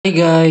Hey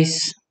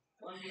guys,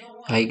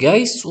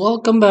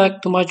 welcome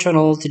back to my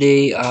channel.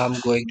 Today I'm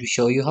going to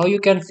show you how you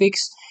can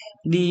fix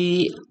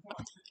the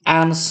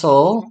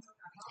Ansel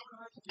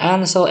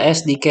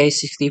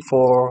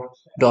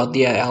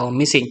anselsdk64.dll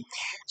missing.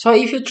 So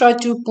if you try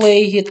to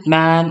play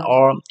Hitman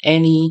or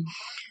any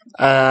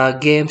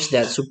games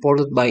that's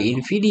supported by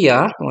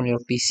Nvidia on your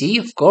PC,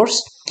 of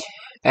course,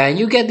 and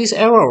you get this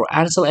error,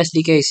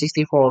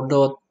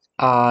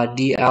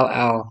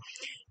 anselsdk64.dll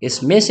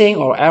is missing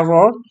or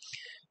error.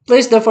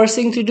 Please, the first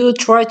thing to do,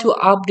 try to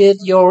update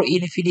your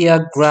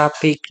NVIDIA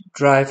graphic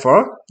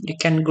driver. You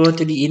can go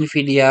to the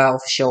NVIDIA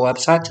official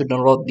website to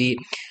download the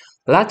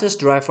latest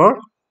driver.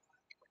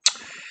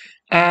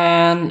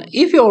 And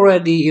if you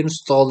already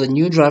installed a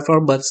new driver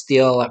but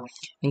still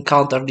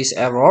encounter this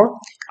error,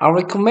 I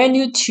recommend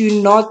you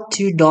to not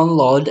to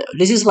download.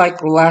 This is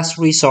like last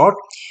resort.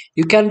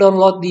 You can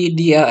download the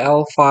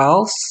DLL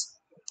files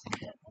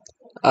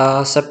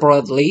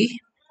separately.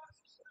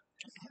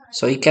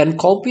 So you can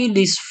copy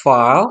this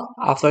file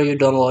after you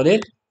download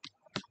it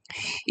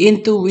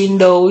into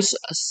Windows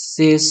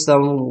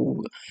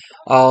system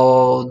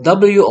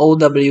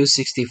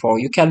WOW64.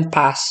 You can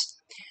pass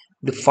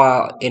the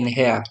file in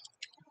here,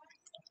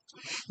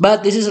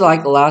 but this is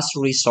like last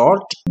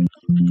resort.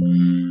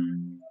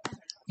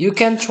 You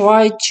can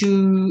try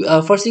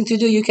to first thing to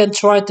do, you can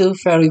try to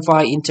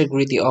verify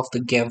integrity of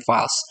the game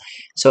files.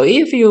 So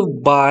if you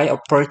buy or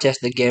purchase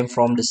the game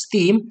from the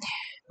Steam,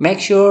 make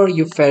sure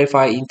you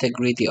verify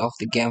integrity of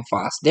the game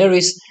files. There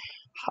is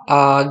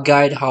a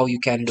guide how you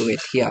can do it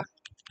here,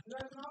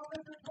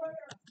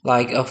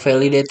 like a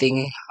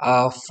validating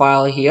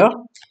file here,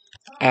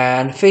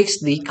 and fix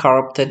the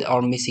corrupted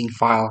or missing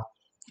file.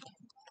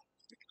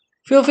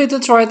 Feel free to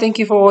try. Thank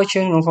you for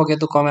watching. Don't forget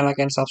to comment, like,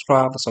 and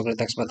subscribe. Also, the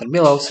text button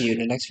below. See you in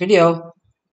the next video.